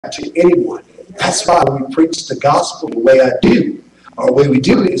to anyone. That's why we preach the gospel the way I do, or the way we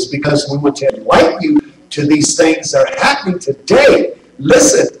do it, is because we want to enlighten you to these things that are happening today.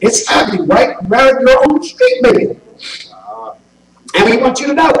 Listen, it's happening right around your own street, maybe. And we want you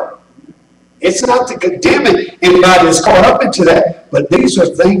to know it. It's not to condemn anybody that's caught up into that, but these are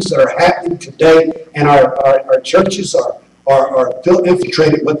things that are happening today, and our churches are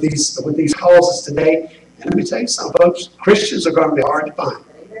infiltrated with these causes today. And let me tell you something, folks, Christians are going to be hard to find.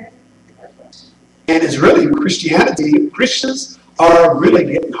 And it's really Christianity. Christians are really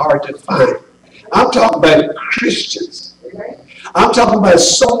getting hard to find. I'm talking about Christians. I'm talking about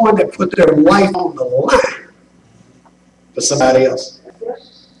someone that put their life on the line for somebody else.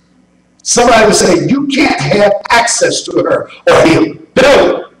 Somebody would say, you can't have access to her or him.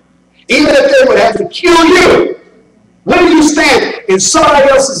 No. Even if they would have to kill you, where do you stand in somebody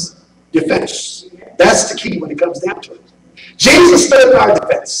else's defense? That's the key when it comes down to it. Jesus stood in our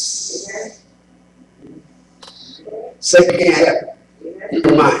defense. Satan can't have it.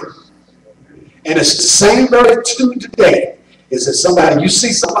 Your mind. And it's the same very tune today. Is that somebody, you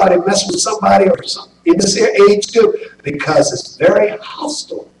see somebody mess with somebody or something in this age too, because it's very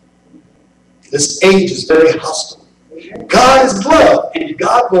hostile. This age is very hostile. God is love, and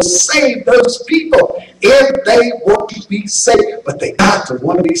God will save those people if they want to be saved. But they got to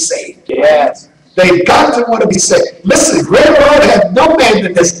want to be saved. Yes. They got to want to be saved. Listen, greater love have no man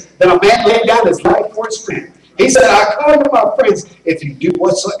than this, than a man laying down his life for his friend. He said, I call you my friends if you do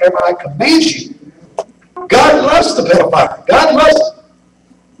whatsoever I command you. God loves the pedophile. God loves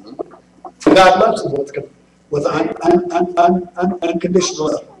him. God loves him with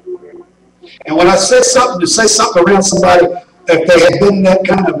unconditional love. And when I say something, to say something around somebody, if they have been in that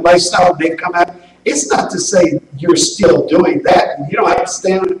kind of lifestyle, they've come out, it's not to say you're still doing that. You don't have to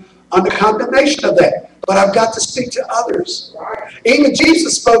stand under condemnation of that. But I've got to speak to others. Even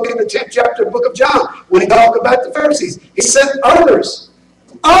Jesus spoke in the 10th chapter of the book of John when he talked about the Pharisees. He said, others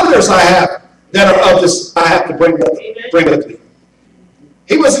I have that are of this, I have to bring with me.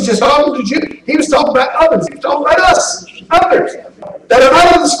 He wasn't just talking to you. He was talking about others. He was talking about us. Others that are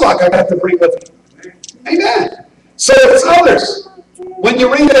not of this flock I got to bring with me. Amen. So it's others. When you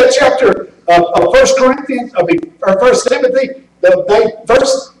read that chapter of 1 Corinthians, or 1 Timothy, but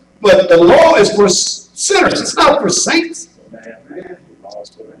the law is for sinners. It's not for saints. The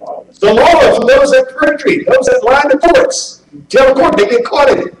law is for those that perjury, those that lie in the courts. Tell the court they get caught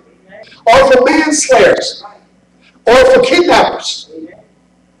in it. Or for manslayers. Or for kidnappers.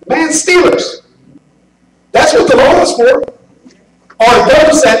 Man-stealers. That's what the law is for. Or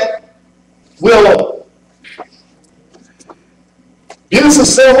those that will use and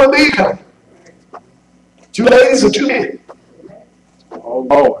sell with mankind. 2 ladies or 2 men. Oh,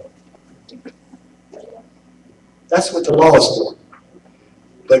 Lord. That's what the law is for.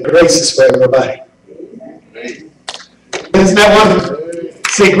 But grace is for everybody. Isn't that wonderful?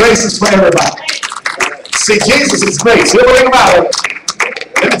 See, grace is for everybody. See, Jesus is grace. He'll bring them out.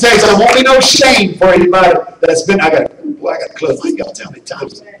 Let me tell you something. There won't be no shame for anybody that's been. I got to close. I ain't got to tell me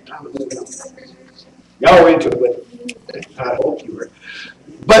times. Y'all were into it with it. I hope you were.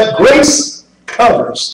 But grace